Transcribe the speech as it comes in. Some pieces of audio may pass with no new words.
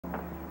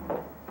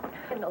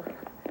Kendall,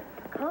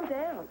 calm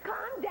down.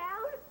 Calm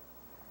down?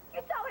 You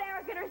saw what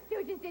Erica and her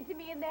stooges did to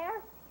me in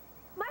there?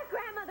 My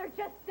grandmother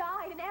just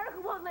died, and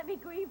Erica won't let me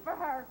grieve for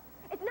her.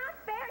 It's not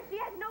fair. She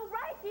has no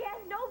right. She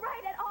has no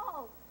right at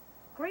all.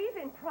 Grieve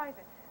in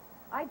private.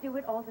 I do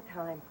it all the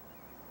time.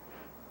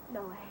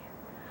 No way.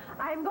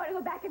 I'm going to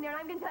go back in there, and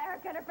I'm going to tell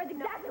Erica and her friends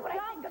exactly what I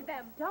think of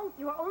them. Don't.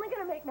 You are only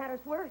going to make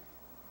matters worse.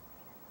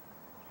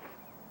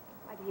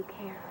 Why do you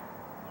care?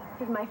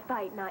 This is my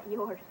fight, not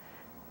yours.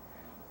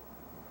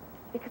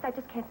 Because I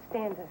just can't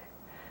stand it.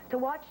 To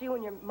watch you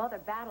and your mother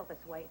battle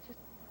this way, it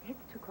hits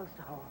too close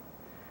to home.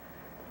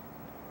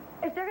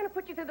 If they're going to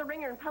put you through the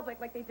ringer in public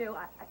like they do,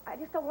 I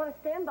just don't want to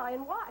stand by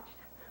and watch.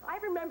 I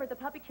remember the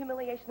public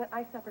humiliation that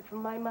I suffered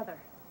from my mother.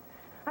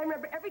 I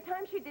remember every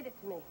time she did it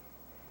to me.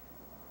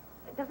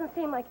 It doesn't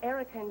seem like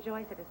Erica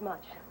enjoys it as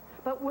much,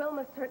 but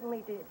Wilma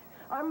certainly did.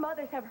 Our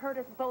mothers have hurt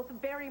us both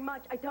very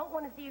much. I don't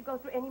want to see you go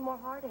through any more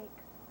heartache.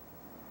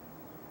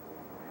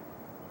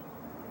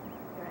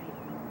 You're right.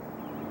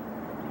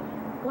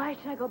 Why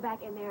should I go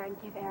back in there and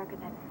give Erica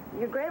that?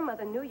 Your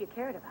grandmother knew you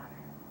cared about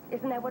her.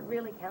 Isn't that what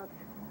really counts?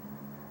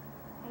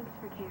 Thanks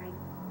for caring.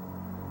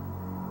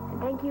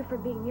 And thank you for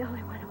being the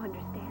only one who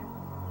understands.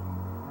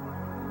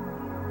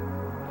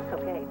 It's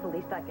okay. It's the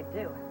least I could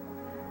do.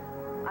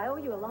 I owe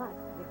you a lot.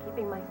 You're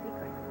keeping my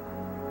secret.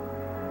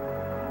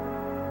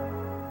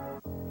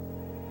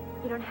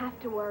 You don't have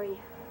to worry.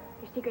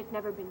 Your secret's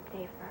never been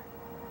safer.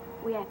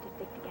 We have to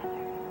stick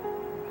together.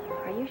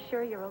 Are you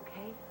sure you're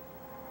okay?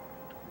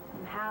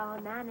 Somehow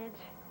I'll manage.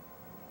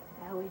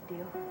 I always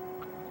do.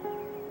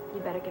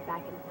 You better get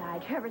back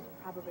inside. Trevor's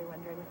probably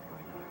wondering what's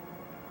going on.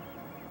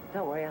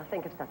 Don't worry, I'll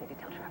think of something to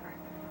tell Trevor.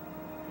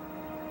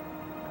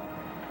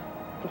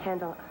 And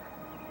Kendall,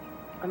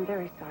 I'm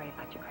very sorry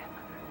about your grandmother.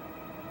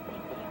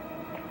 Thank you.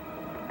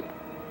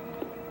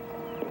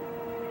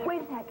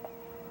 Wait a sec.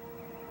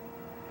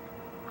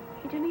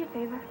 Can you do me a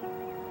favor?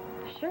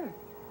 Sure.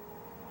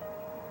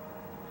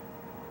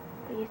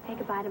 Please say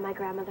goodbye to my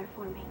grandmother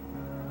for me.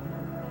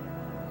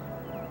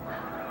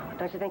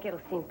 Don't you think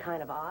it'll seem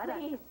kind of odd?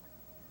 Please.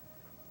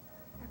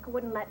 Erica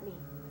wouldn't let me.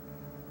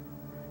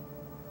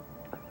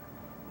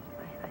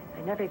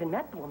 I never even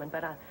met the woman,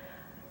 but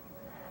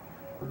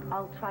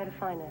I'll try to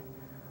find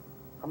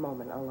a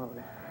moment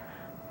alone.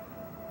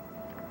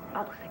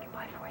 I'll say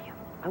goodbye for you.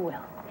 I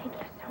will. Thank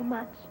you so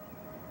much.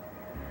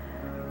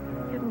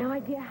 You have no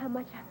idea how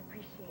much I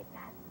appreciate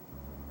that.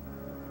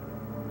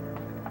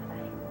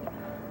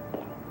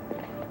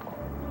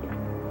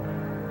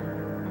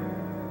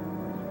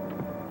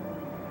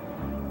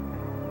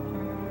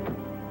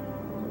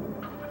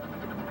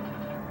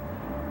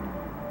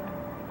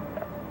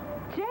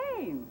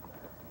 Jane!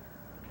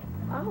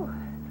 Oh,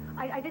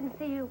 I didn't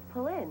see you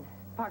pull in.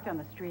 Parked on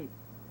the street.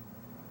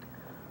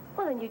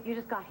 Well, then you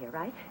just got here,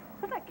 right?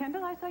 Was that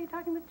Kendall I saw you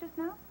talking with just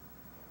now?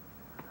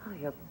 Oh,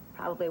 you're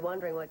probably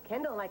wondering what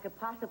Kendall and I could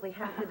possibly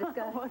have to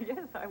discuss. Well,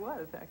 yes, I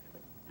was,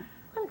 actually.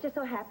 Well, it just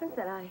so happens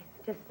that I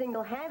just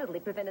single-handedly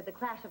prevented the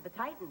clash of the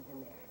Titans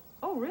in there.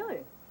 Oh,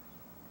 really?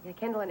 Yeah,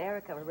 Kendall and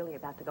Erica were really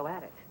about to go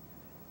at it.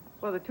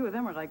 Well, the two of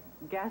them are like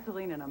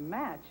gasoline in a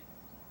match.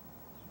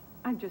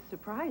 I'm just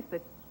surprised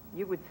that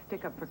you would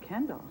stick up for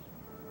Kendall.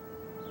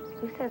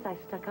 Who says I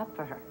stuck up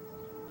for her?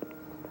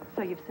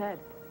 So you've said.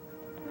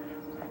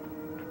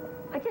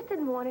 I just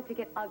didn't want it to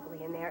get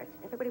ugly in there.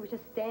 Everybody was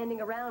just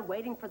standing around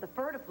waiting for the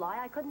fur to fly.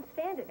 I couldn't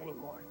stand it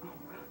anymore. Oh,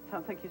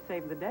 sounds like you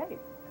saved the day.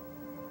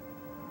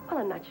 Well,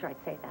 I'm not sure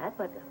I'd say that,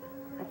 but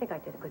I think I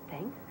did a good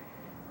thing.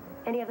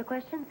 Any other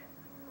questions?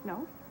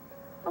 No?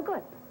 Oh,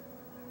 good.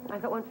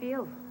 I've got one for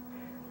you.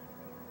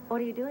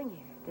 What are you doing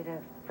here? Did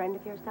a friend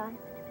of yours die?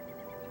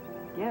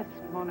 Yes,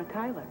 Mona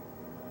Tyler.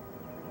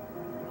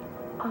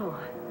 Oh,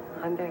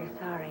 I'm very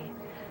sorry.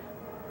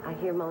 I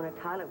hear Mona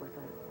Tyler was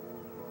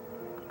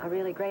a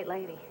really great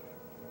lady.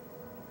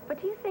 But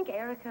do you think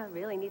Erica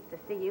really needs to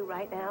see you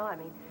right now? I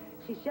mean,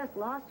 she's just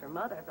lost her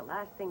mother. The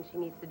last thing she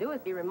needs to do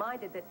is be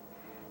reminded that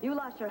you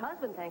lost your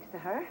husband thanks to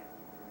her.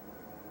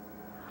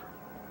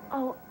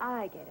 Oh,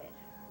 I get it.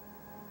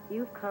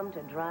 You've come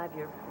to drive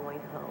your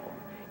point home.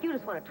 You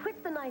just want to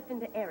twist the knife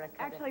into Erica.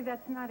 Actually,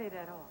 that's not it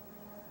at all.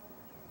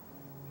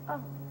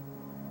 Oh.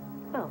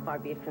 Well, far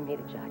be it from me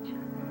to judge.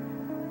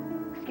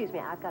 Excuse me,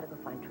 I've got to go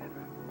find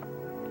Trevor.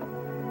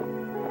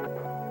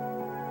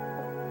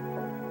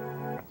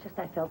 It's just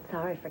I felt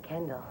sorry for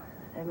Kendall.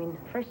 I mean,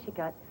 first she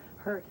got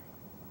hurt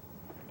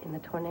in the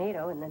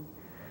tornado, and then,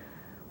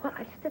 well,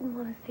 I just didn't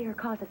want to see her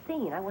cause a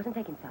scene. I wasn't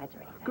taking sides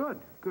or anything. Good,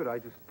 good. I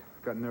just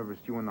got nervous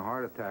you and the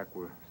heart attack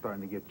were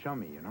starting to get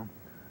chummy, you know?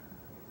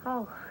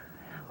 Oh,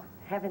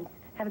 heavens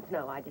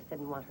no. I just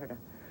didn't want her to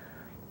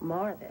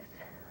mar this.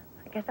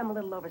 I guess I'm a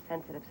little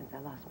oversensitive since I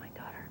lost my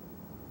daughter.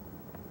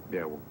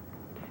 Yeah, well,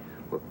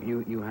 look,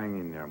 you hang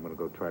in there. I'm going to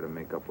go try to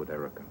make up with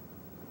Erica.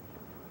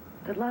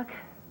 Good luck.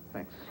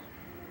 Thanks.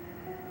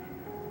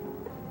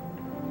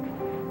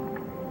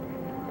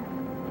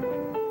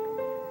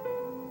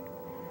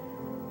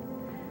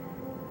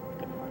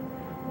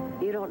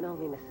 You don't know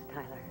me, Mrs.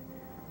 Tyler.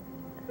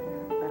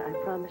 But I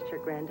promised your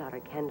granddaughter,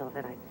 Kendall,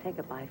 that I'd say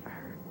goodbye for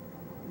her.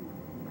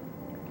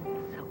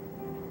 So,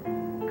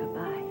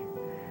 goodbye.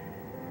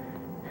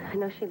 I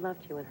know she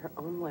loved you in her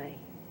own way.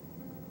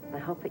 I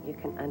hope that you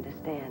can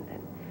understand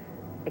and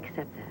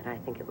accept that. I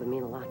think it would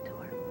mean a lot to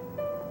her.